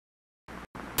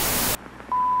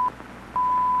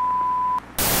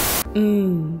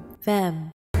Fem.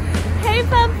 Hey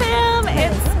Fem Fam,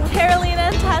 it's Carolina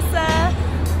and Tessa.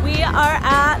 We are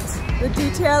at the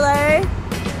DTLA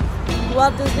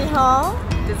Walt Disney Hall.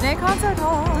 Disney Concert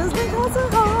Hall.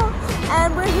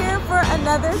 And we're here for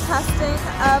another testing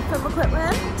of film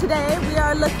equipment. Today we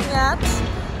are looking at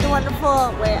the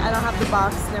wonderful, wait, I don't have the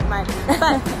box, never mind.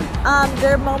 But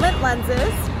they're Moment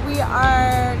lenses. We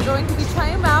are going to be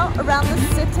trying them out around the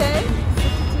city.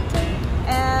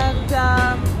 And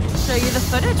Show you the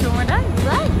footage when we're done.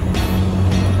 right.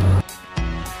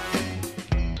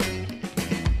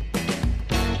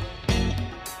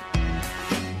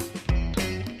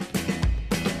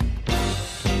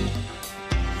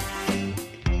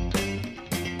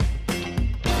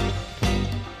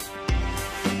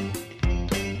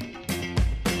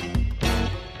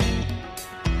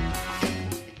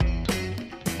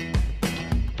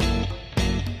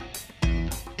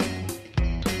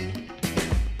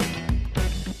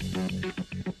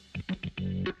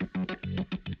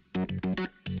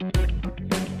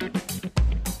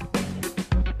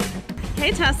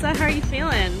 Hey Tessa, how are you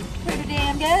feeling? Pretty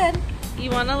damn good.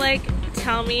 You want to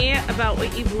tell me about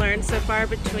what you've learned so far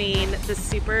between the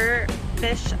super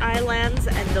fisheye lens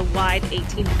and the wide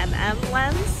 18mm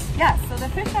lens? Yeah, so the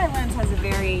fisheye lens has a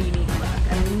very unique look.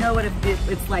 And we know what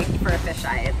it's like for a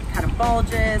fisheye. It kind of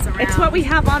bulges around. It's what we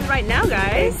have on right now,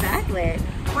 guys. Exactly.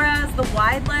 Whereas the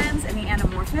wide lens and the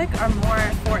anamorphic are more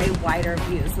for a wider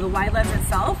view. So the wide lens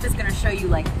itself is going to show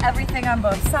you everything on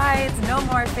both sides, no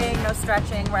morphing, no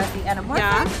stretching, whereas the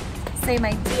anamorphic, same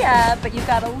idea, but you've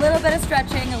got a little bit of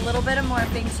stretching, a little bit of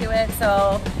morphing to it,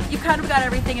 so you kind of got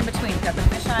everything in between. You've got the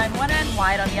fisheye on one end,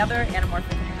 wide on the other,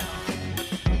 anamorphic in the middle.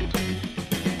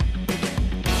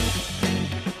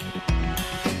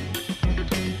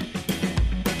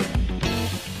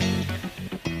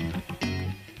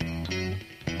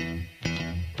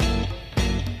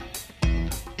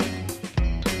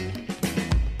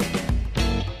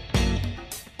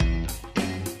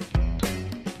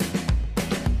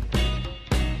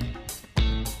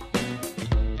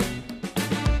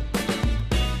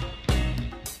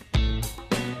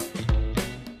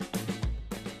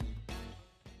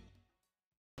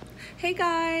 Hey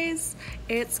guys,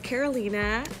 it's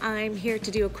Carolina. I'm here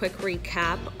to do a quick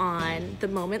recap on the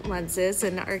Moment lenses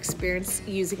and our experience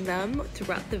using them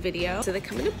throughout the video. So they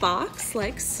come in a box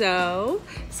like so.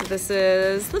 So this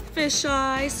is the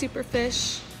fisheye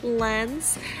Superfish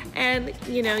lens, and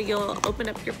you'll open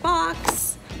up your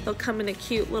box. They'll come in a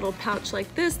cute little pouch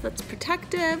like this that's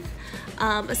protective.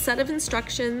 A set of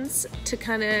instructions to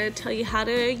kind of tell you how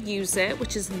to use it,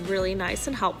 which is really nice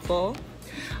and helpful.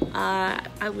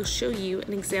 I will show you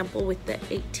an example with the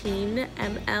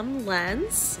 18mm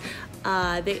lens.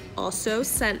 They also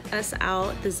sent us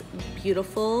out this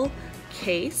beautiful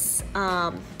case.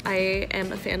 I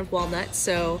am a fan of walnut,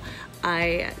 so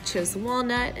I chose the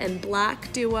walnut and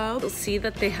black duo. You'll see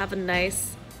that they have a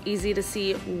nice, easy to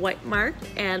see white mark,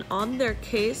 and on their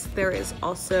case there is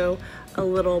also a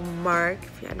little mark.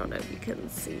 I don't know if you can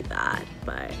see that,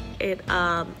 but it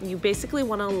you basically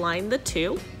want to align the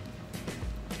two.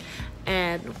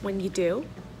 And when you do,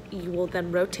 you will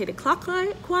then rotate it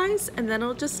clockwise, and then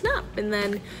it'll just snap. And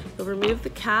then you'll remove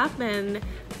the cap, and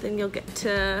then you'll get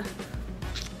to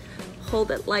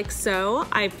hold it like so.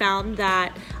 I found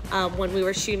that when we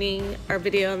were shooting our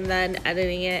video and then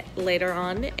editing it later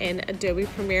on in Adobe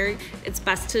Premiere, it's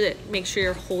best to make sure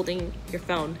you're holding your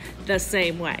phone the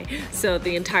same way, so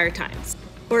the entire time.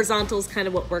 Horizontal is kind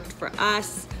of what worked for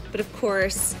us, but of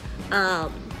course,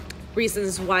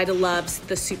 reasons why to love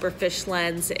the Superfish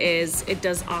lens is it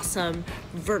does awesome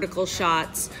vertical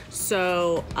shots.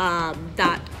 So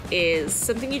that is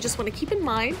something you just want to keep in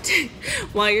mind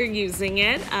while you're using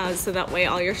it, so that way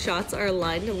all your shots are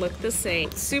aligned and look the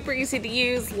same. Super easy to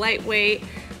use, lightweight,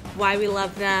 why we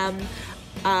love them.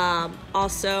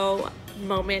 Also,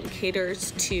 Moment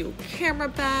caters to camera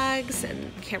bags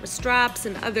and camera straps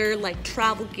and other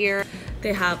travel gear.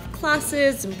 They have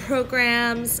classes and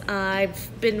programs.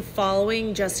 I've been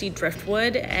following Jesse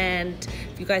Driftwood, and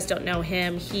if you guys don't know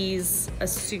him, he's a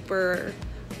super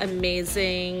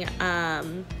amazing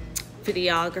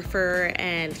videographer,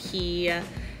 and he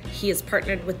has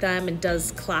partnered with them and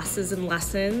does classes and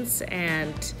lessons,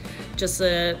 and just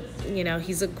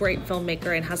he's a great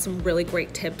filmmaker and has some really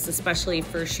great tips, especially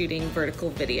for shooting vertical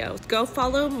video. Go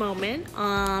follow Moment.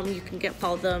 You can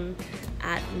follow them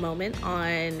at Moment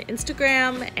on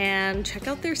Instagram and check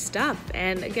out their stuff.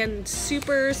 And again,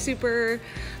 super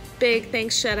big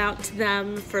thanks, shout out to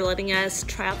them for letting us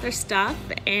try out their stuff.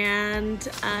 And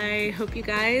I hope you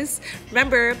guys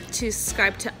remember to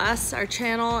subscribe to us, our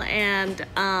channel, and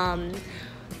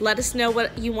let us know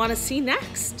what you want to see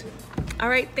next. All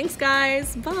right, thanks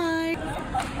guys, bye.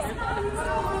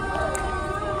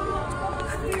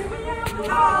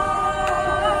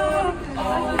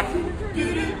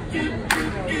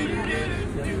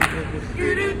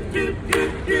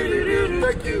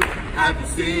 Have you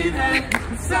seen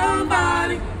her?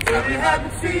 Somebody, tell me, have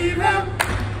you seen her?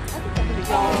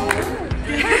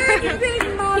 Oh.